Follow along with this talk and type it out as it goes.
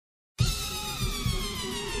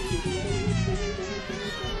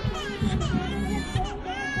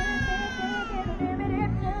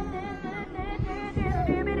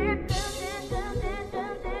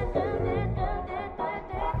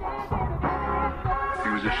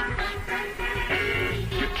musicians.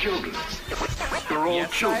 Your children. They're all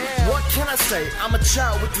children. What can I say? I'm a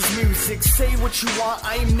child with this music. Say what you want,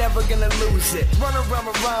 I ain't never gonna lose it. Run around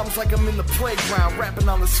with rhymes like I'm in the playground, rapping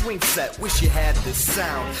on the swing set. Wish you had this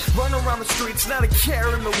sound. Run around the streets, not a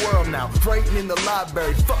care in the world now. Writing in the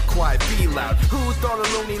library, fuck quiet, be loud. Who thought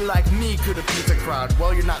a loony like me could appease a crowd?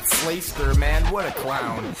 Well, you're not Slayster, man, what a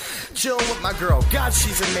clown. Chillin' with my girl, God,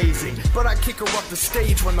 she's amazing. But I kick her off the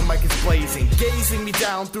stage when the mic is blazing. Gazing me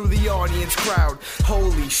down through the audience crowd.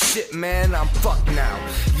 Holy shit, man, I'm fucked now.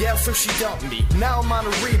 Yeah, so she dumped me. Now I'm on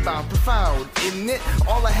a rebound, profound, isn't it?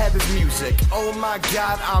 All I have is music. Oh my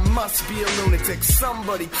God, I must be a lunatic.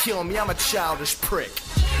 Somebody kill me, I'm a childish prick.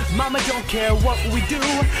 Mama don't care what we do,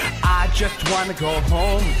 I just wanna go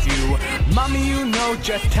home with you. Mommy, you know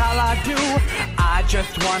just how I do, I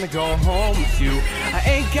just wanna go home with you. I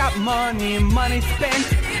ain't got money spent,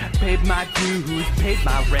 paid my dues, paid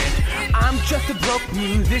my rent. I'm just a broke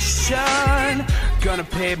musician, gonna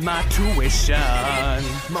pay my tuition.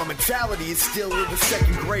 My mentality is still in the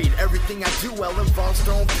second grade. Everything I do well involves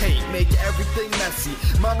stone paint, make everything messy.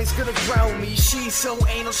 Mommy's gonna drown me, she's so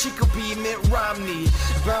anal she could be Mitt Romney.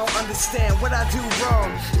 If I don't understand what I do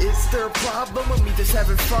wrong, is there a problem with me just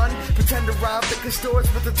having fun? Pretend to rob liquor stores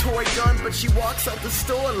with a toy gun, but she walks out the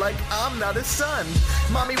store like I'm not her son.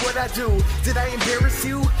 Mommy, what I do? Did I embarrass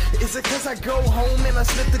you? Is it cause I go home and I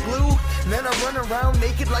snip the glue? And then I run around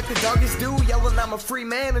naked like the doggies do, yelling I'm a free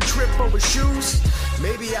man and trip over shoes?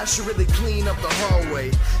 Maybe I should really clean up the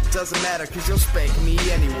hallway. Doesn't matter cause you'll spank me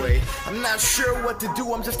anyway. I'm not sure what to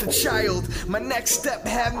do, I'm just a child. My next step,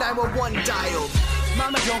 have 911 dialed.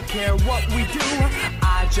 Mama don't care what we do,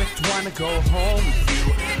 I just wanna go home with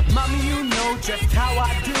you. Mommy, you know just how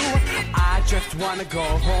I do, I just wanna go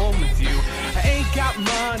home with you. I ain't got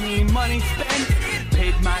money spent,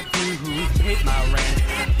 paid my dues, paid my rent.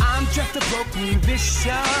 I'm just a broke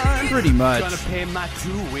musician, pretty much. Gonna pay my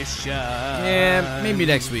tuition. Yeah, maybe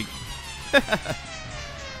next week.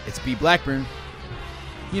 It's B. Blackburn.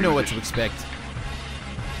 You know what to expect.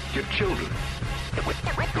 Your children.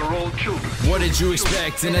 They're all children. What did you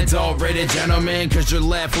expect? An adult-rated gentleman? Cause you're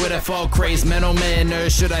left with a full crazed mental man. Or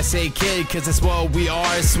should I say kid? Cause that's what we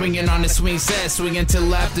are. Swinging on the swing set, swinging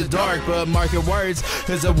till after dark. But mark your words,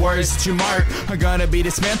 cause the words that you mark are gonna be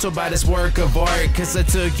dismantled by this work of art. Cause I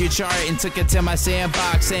took your chart and took it to my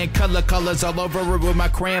sandbox, and colors all over it with my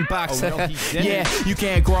crayon box. Yeah, you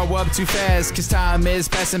can't grow up too fast, cause time is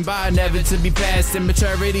passing by, never to be passed. And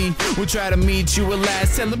maturity will try to meet you at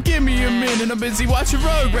last. Tell them, give me a minute, I'm busy watching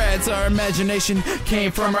Rugrats. Our imagination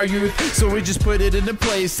came from our youth, so we just put it into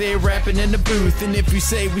place. Stay rapping in the booth, and if you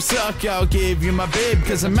say we suck, I'll give you my bib,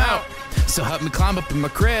 cause I'm out. So help me climb up in my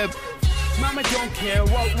crib. Mama don't care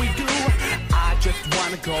what we do, I just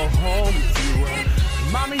wanna go home with you.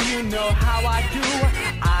 Mommy, you know how I do,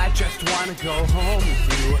 I just wanna go home with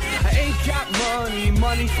you. I ain't got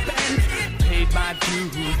money spent, paid my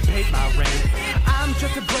dues, paid my rent. I'm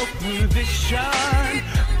just a broke musician,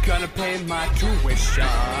 gonna pay my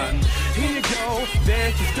tuition. Here you go,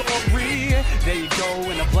 there's the story, there you go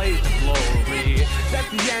in a blaze of glory. That's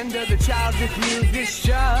the end of the childish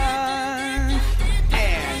musician.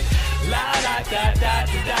 And la da da da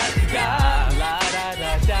da da